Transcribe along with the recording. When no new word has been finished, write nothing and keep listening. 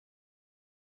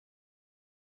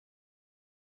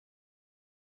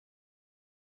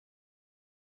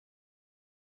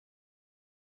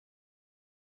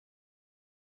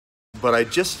But I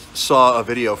just saw a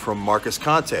video from Marcus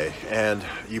Conte, and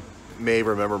you may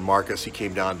remember Marcus. He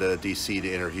came down to DC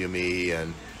to interview me,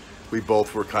 and we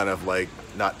both were kind of like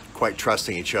not quite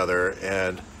trusting each other.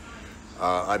 And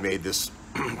I made this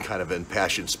kind of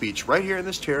impassioned speech right here in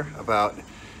this chair about,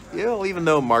 you know, even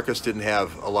though Marcus didn't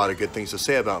have a lot of good things to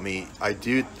say about me, I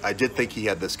did think he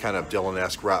had this kind of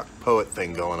Dylan-esque rock poet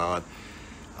thing going on.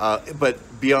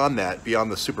 But beyond that,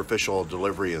 beyond the superficial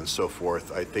delivery and so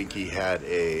forth, I think he had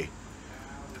an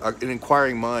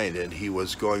inquiring mind, and he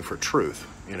was going for truth,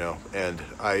 you know, and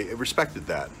I respected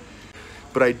that.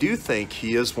 But I do think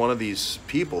he is one of these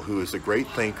people who is a great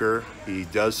thinker. He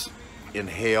does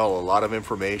inhale a lot of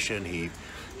information. He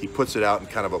puts it out in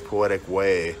kind of a poetic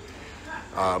way.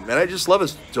 And I just love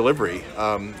his delivery.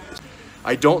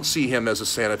 I don't see him as a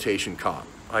sanitation cop.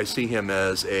 I see him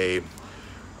as a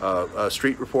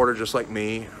street reporter just like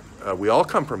me. We all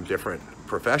come from different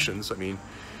professions. I mean,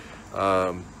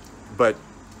 but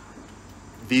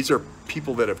these are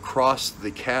people that have crossed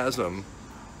the chasm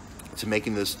to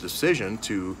making this decision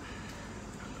to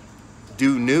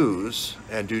do news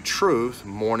and do truth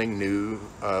morning, noon,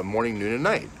 and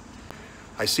night.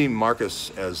 I see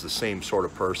Marcus as the same sort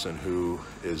of person who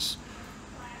is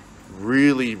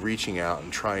really reaching out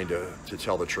and trying to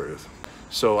tell the truth.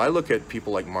 So I look at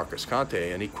people like Marcus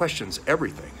Conte, and he questions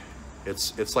everything.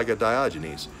 It's like a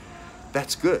Diogenes.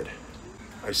 That's good.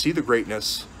 I see the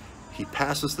greatness. He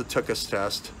passes the Tukkas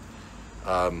test.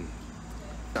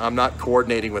 I'm not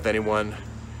coordinating with anyone.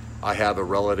 I have a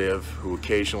relative who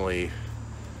occasionally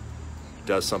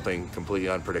does something completely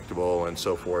unpredictable and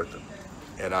so forth,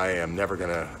 and I am never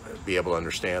gonna be able to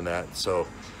understand that, so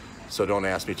don't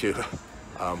ask me to.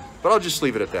 But I'll just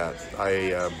leave it at that.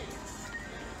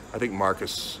 I think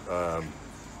Marcus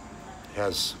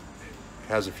has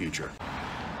a future.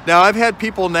 Now, I've had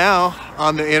people now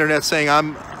on the internet saying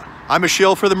I'm a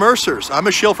shill for the Mercers. I'm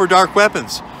a shill for dark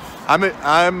weapons.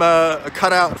 I'm a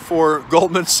cutout for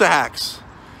Goldman Sachs.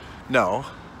 No.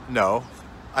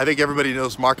 I think everybody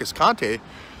knows Marcus Conte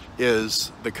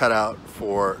is the cutout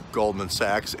for Goldman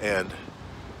Sachs and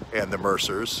the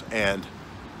Mercers, and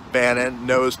Bannon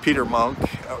knows Peter Manc.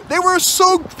 They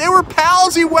were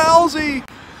palsy-walsy,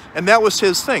 and that was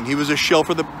his thing. He was a shill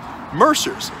for the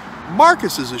Mercers.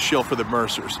 Marcus is a shill for the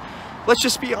Mercers. Let's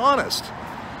just be honest.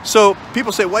 So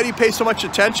people say, why do you pay so much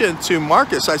attention to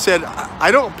Marcus? I said, I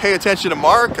don't pay attention to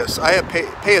Marcus. I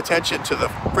pay attention to the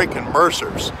freaking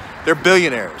Mercers. They're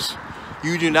billionaires.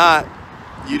 You do not,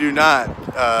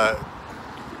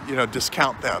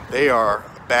 discount them. They are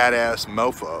badass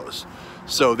mofos.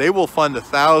 So they will fund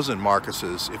 1,000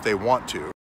 Marcuses if they want to.